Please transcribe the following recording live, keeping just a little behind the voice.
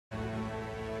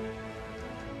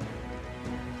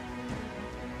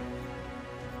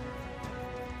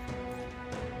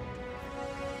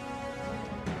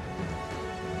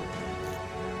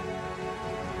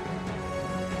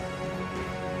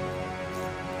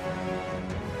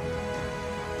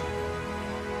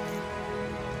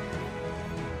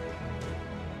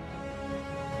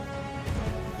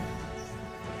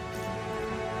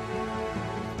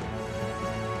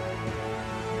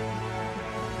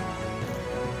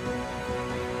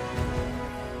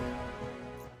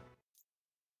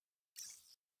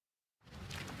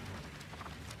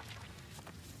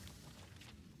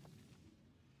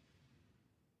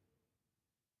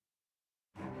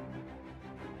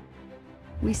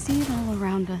We see it all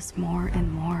around us more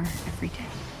and more every day.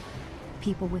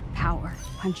 People with power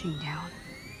punching down.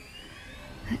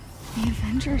 But the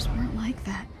Avengers weren't like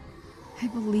that. I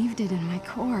believed it in my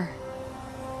core.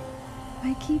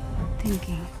 I keep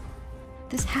thinking,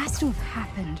 this has to have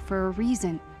happened for a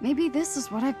reason. Maybe this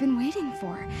is what I've been waiting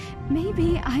for.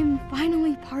 Maybe I'm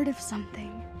finally part of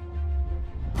something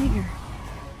bigger.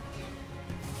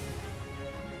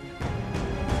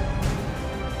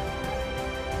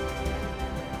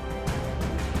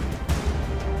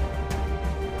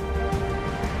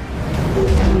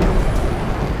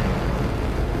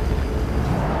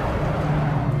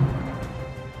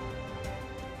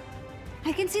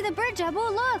 I can see the bridge, Abu,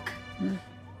 look!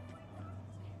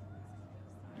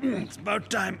 It's about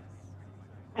time.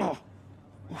 Oh.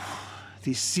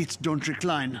 These seats don't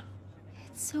recline.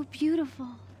 It's so beautiful.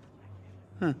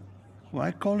 Huh.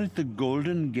 Why call it the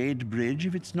Golden Gate Bridge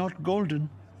if it's not golden?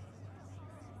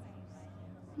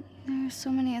 There are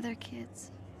so many other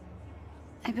kids.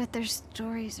 I bet their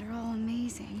stories are all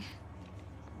amazing.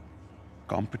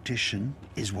 Competition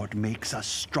is what makes us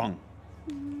strong.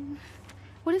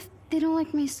 What if they don't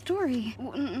like my story?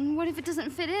 What if it doesn't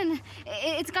fit in?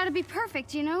 It's gotta be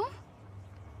perfect, you know?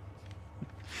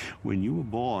 When you were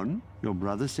born, your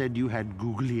brother said you had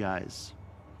googly eyes.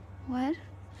 What?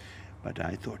 But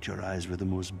I thought your eyes were the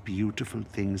most beautiful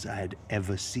things I had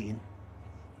ever seen.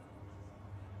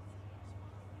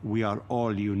 We are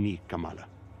all unique, Kamala.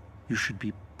 You should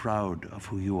be proud of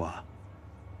who you are.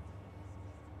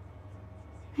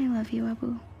 I love you,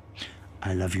 Abu.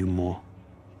 I love you more.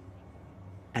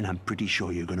 And I'm pretty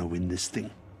sure you're gonna win this thing.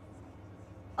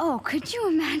 Oh, could you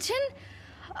imagine?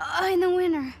 And the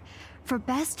winner for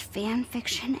best fan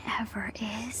fiction ever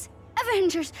is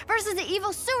Avengers versus the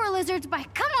Evil Sewer Lizards by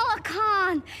Kamala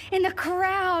Khan. And the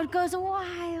crowd goes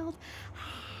wild.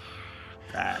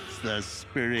 That's the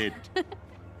spirit.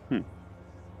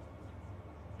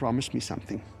 Promise me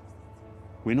something.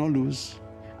 Win or lose.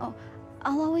 Oh,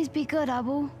 I'll always be good,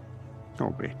 Abu. Oh,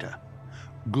 Beta.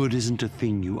 Good isn't a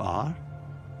thing you are.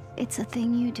 It's a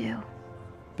thing you do.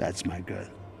 That's my girl.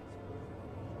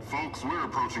 Folks, we're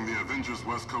approaching the Avengers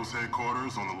West Coast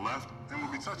headquarters on the left, and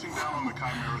we'll be touching down on the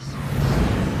Chimera soon.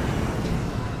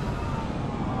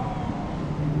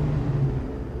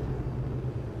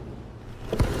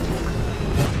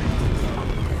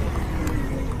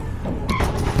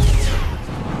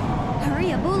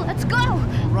 Hurry, Abu, let's go!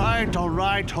 All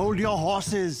right, hold your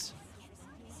horses.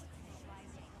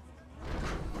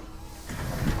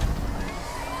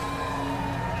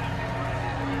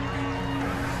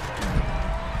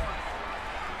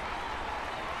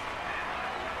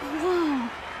 Whoa.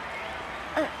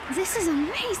 This is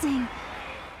amazing.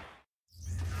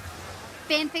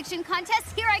 Fanfiction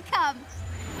contest, here I come.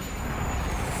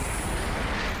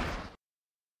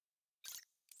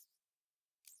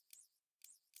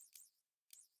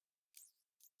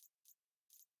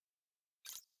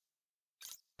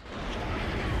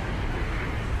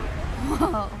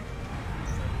 Whoa.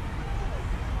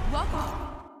 Welcome.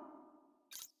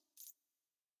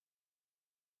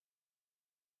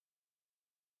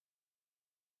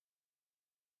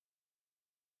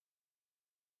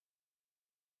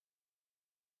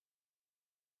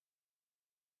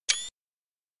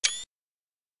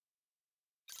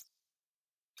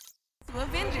 To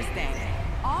Avengers Day,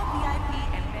 all VIP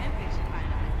and fanfiction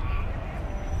finalists.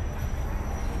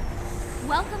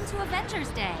 Welcome to Avengers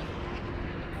Day.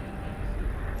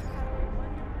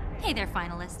 Hey there,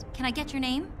 finalist. Can I get your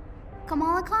name?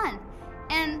 Kamala Khan.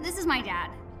 And this is my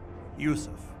dad.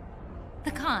 Yusuf.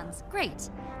 The Khans. Great.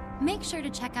 Make sure to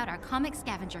check out our comic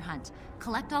scavenger hunt.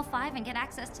 Collect all 5 and get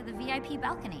access to the VIP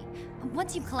balcony.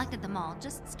 Once you've collected them all,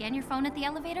 just scan your phone at the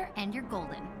elevator and you're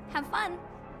golden. Have fun.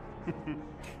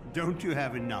 Don't you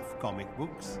have enough comic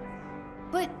books?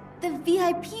 But the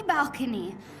VIP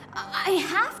balcony, I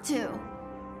have to.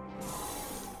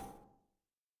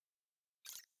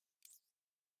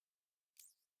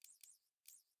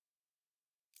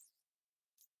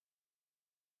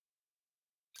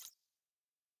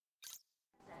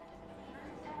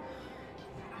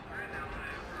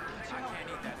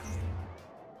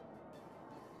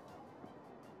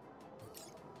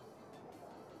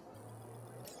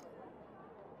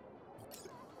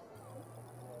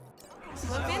 To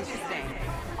Avengers Day,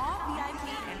 all VIP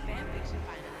and fanfiction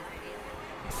finalists.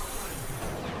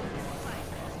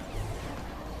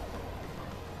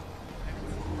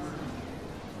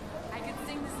 I could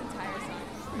sing this entire song.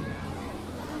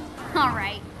 All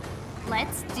right,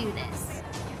 let's do this.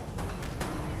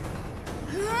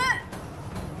 Yes!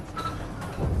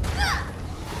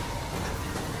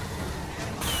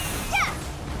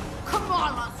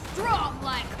 Kamala, strong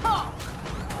like Hulk!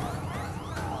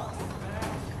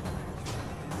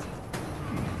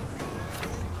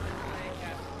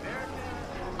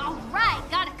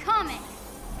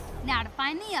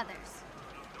 any others.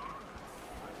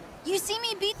 You see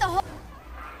me beat the whole...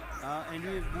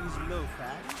 Any of these low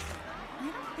fat? I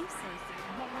don't think so, sir.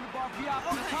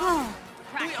 Oh,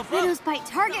 Widow's Bite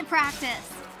target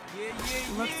practice.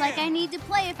 Looks like I need to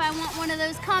play if I want one of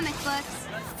those comic books.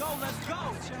 Let's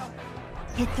go!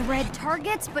 Hit the red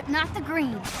targets, but not the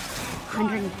green.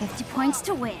 150 points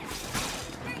to win.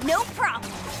 No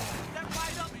problem.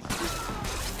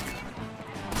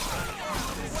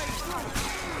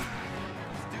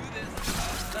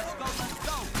 Let's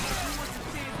go! Who wants to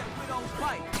chance at Widow's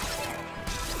Bite?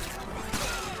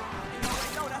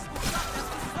 No, that's what's up.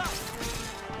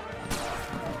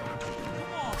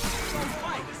 Come on, Widow's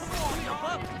Bite. Come on, yo,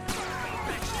 bub.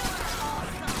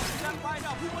 Step right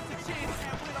up. Who wants to chance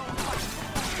at Widow's Bite?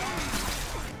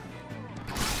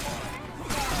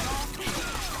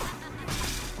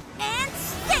 And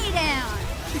stay down.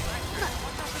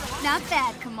 Not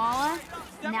bad, Kamala.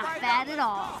 Not bad at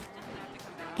all.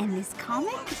 And this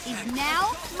comic is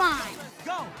now mine.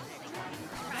 Go!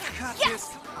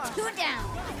 Yes! 2 down.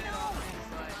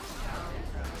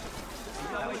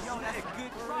 Yo, that's a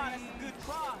good try.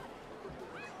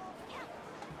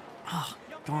 Oh,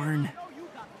 darn.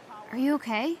 Are you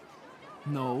okay?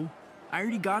 No. I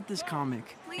already got this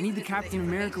comic. I need the Captain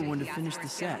America one to finish the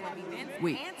set.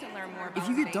 Wait, if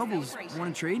you get doubles,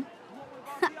 want to trade?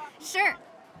 Sure.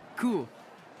 Cool.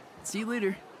 See you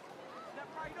later.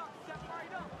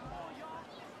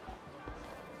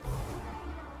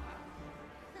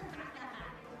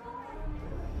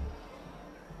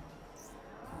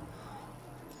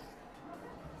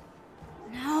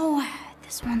 No,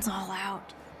 this one's all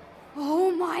out.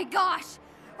 Oh my gosh!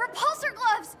 Repulsor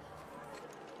gloves!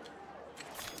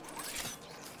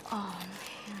 Oh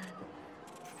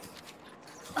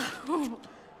man.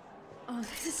 Oh,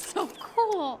 this is so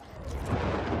cool.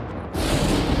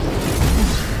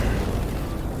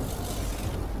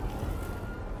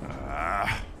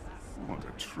 What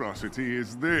atrocity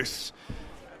is this?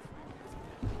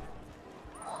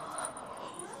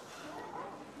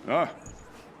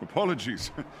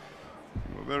 Apologies.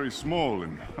 You're very small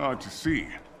and hard to see.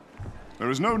 There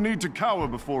is no need to cower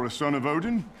before a son of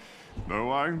Odin,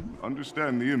 though I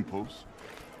understand the impulse.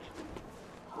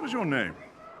 What is your name?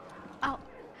 Oh,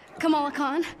 Kamala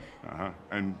Khan.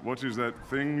 And what is that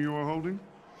thing you are holding?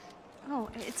 Oh,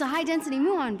 it's a high-density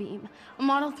muon beam. A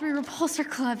Model 3 repulsor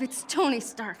glove. It's Tony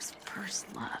Stark's first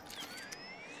love.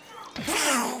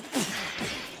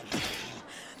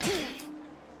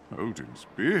 Odin's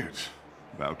beard.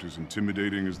 About as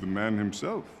intimidating as the man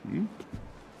himself, hmm?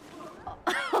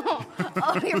 Oh,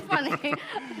 you're funny.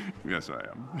 Yes, I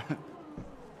am.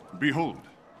 Behold,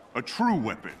 a true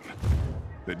weapon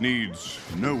that needs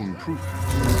no improvement.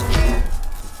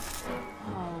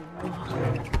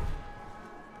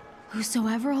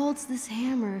 Whosoever holds this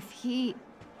hammer, if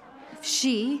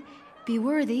she be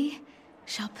worthy,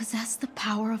 shall possess the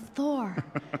power of Thor.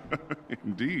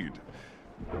 Indeed.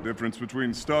 The difference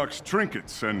between Stark's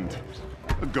trinkets and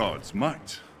a god's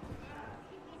might.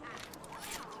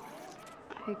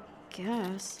 I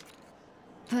guess.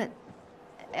 But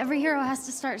every hero has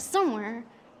to start somewhere,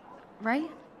 right?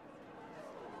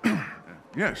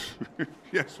 Yes,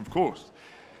 yes, of course.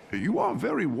 You are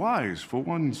very wise for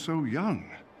one so young.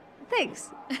 Thanks.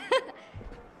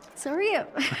 So are you.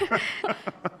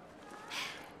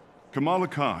 Kamala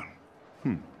Khan.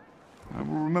 I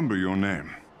will remember your name.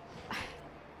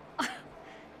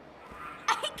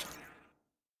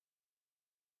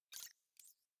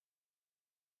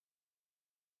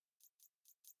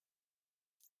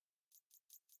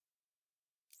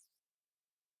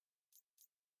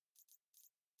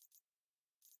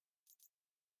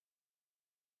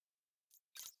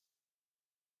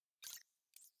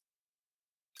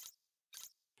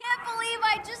 Can't believe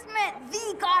I just met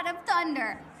the God of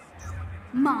Thunder.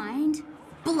 Mind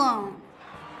blown.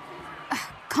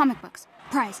 Comic books.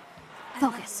 Prize.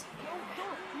 Focus.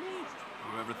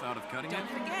 You ever thought of cutting it? Don't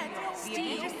forget, the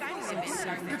Avengers signing event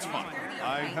starts It's fine.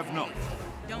 I have not.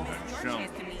 Don't miss your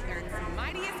chance to meet Earth's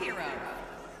mightiest hero.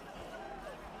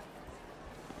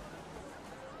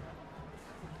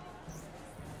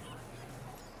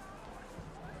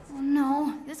 Oh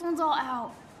no, this one's all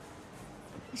out.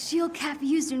 The shield cap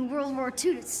used in World War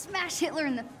II to smash Hitler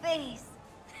in the face.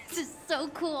 This is so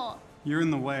cool. You're in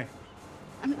the way.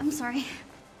 I'm sorry.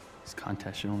 This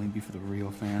contest should only be for the real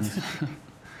fans.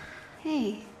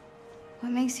 Hey,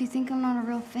 what makes you think I'm not a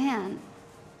real fan?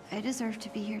 I deserve to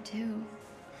be here too.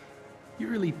 You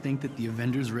really think that the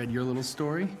Avengers read your little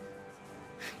story?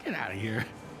 Get out of here.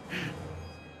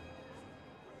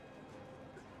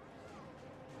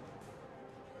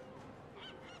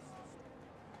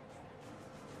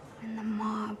 And the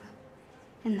mob.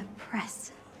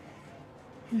 press.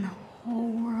 And the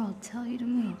whole world tell you to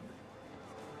move.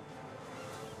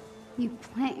 You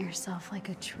plant yourself like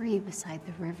a tree beside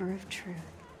the river of truth.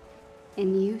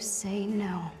 And you say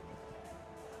no.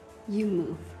 You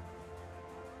move.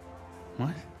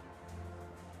 What?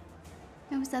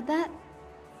 Who said that?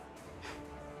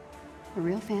 A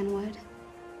real fan would.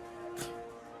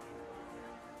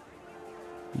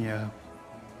 Yeah,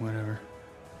 whatever.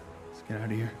 Let's get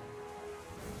out of here.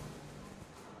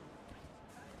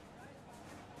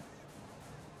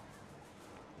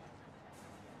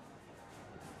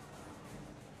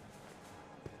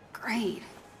 Great.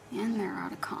 And they're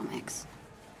out of comics.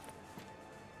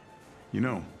 You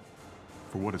know,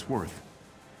 for what it's worth,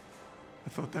 I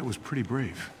thought that was pretty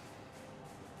brave.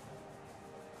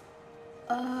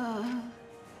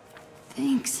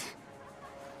 Thanks.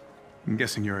 I'm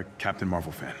guessing you're a Captain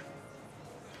Marvel fan.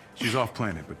 She's off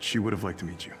planet, but she would have liked to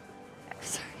meet you.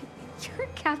 Sorry, you're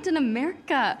Captain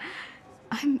America.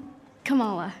 I'm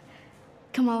Kamala.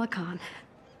 Kamala Khan.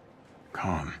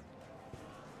 Khan.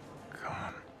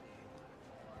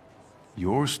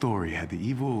 Your story had the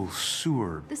evil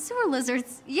sewer... The sewer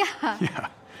lizards, yeah.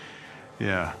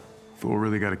 Yeah. Thor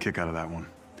really got a kick out of that one.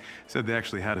 Said they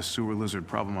actually had a sewer lizard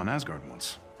problem on Asgard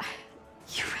once.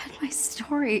 You read my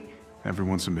story.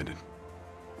 Everyone submitted.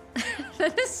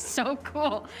 That is so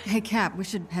cool. Hey, Cap, we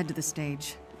should head to the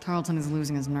stage. Tarleton is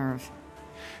losing his nerve.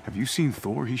 Have you seen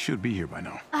Thor? He should be here by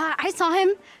now. I saw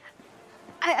him.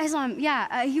 I saw him,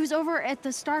 yeah. He was over at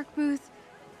the Stark booth,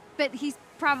 but he's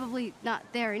probably not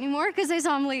there anymore because I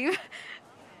saw him leave.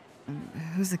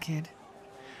 Who's the kid?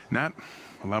 Nat,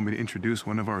 allow me to introduce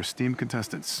one of our esteemed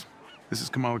contestants. This is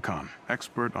Kamala Khan,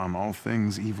 expert on all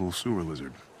things evil sewer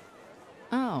lizard.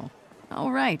 Oh,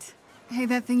 all right. Hey,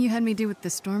 that thing you had me do with the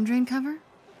storm drain cover?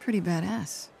 Pretty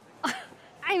badass.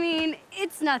 I mean,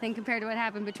 it's nothing compared to what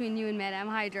happened between you and Madame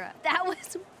Hydra. That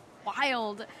was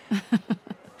wild.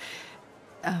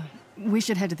 We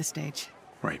should head to the stage.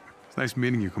 Right. It's nice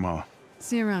meeting you, Kamala.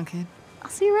 See you around, kid. I'll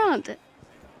see you around.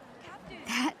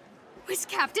 That was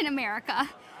Captain America.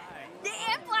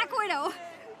 And Black Widow.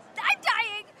 I'm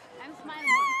dying. I'm smiling.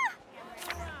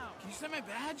 Can you send my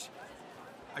badge?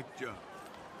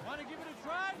 Want to give it a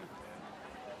try?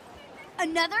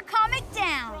 Another comic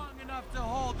down. Strong enough to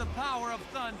hold the power of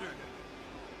thunder.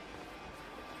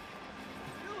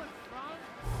 Do it, Strong.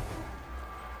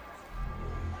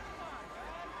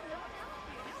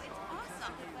 It's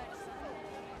awesome.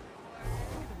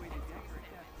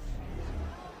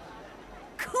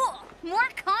 Cool. More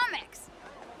comics.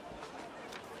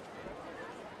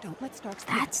 Don't let Stark's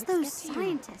That's those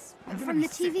scientists from the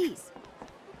TVs.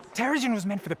 Terrigen was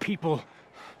meant for the people,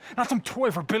 not some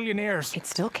toy for billionaires. It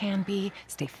still can be.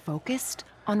 Stay focused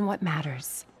on what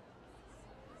matters.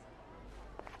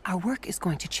 Our work is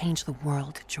going to change the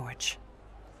world, George.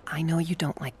 I know you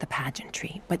don't like the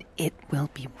pageantry, but it will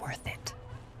be worth it.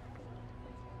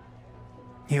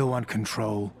 He'll want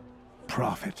control,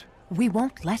 profit. We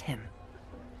won't let him.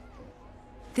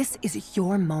 This is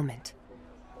your moment.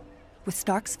 With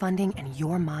Stark's funding and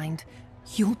your mind,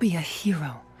 you'll be a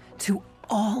hero to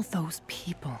all those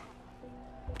people.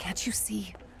 Can't you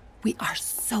see? We are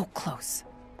so close.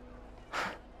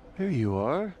 Here you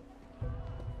are.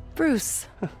 Bruce.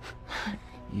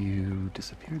 You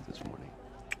disappeared this morning.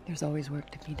 There's always work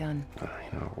to be done.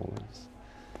 I know, always.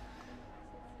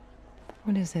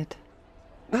 What is it?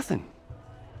 Nothing.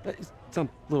 It's some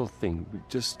little thing. We're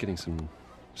just getting some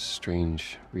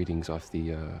strange readings off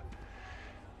the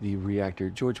reactor.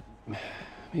 George,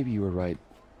 maybe you were right.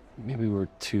 Maybe we were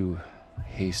too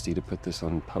hasty to put this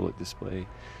on public display.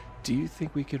 Do you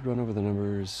think we could run over the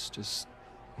numbers just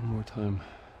one more time?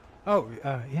 Oh,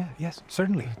 yes,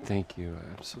 certainly. Thank you.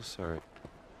 I'm so sorry.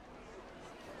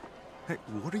 Hey,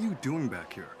 what are you doing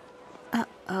back here?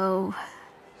 Uh-oh.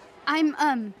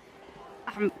 I'm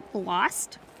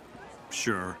lost.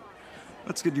 Sure.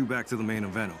 Let's get you back to the main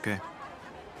event, okay?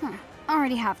 Huh.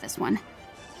 Already have this one.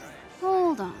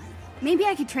 Hold on. Maybe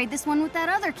I could trade this one with that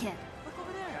other kid.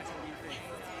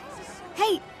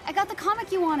 Hey, I got the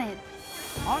comic you wanted.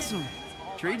 Awesome.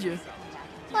 Trade you.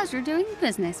 Pleasure doing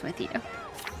business with you.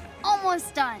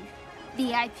 Almost done.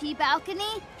 VIP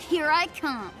balcony, here I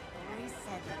come. Always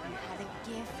said that you had a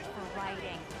gift for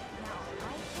writing.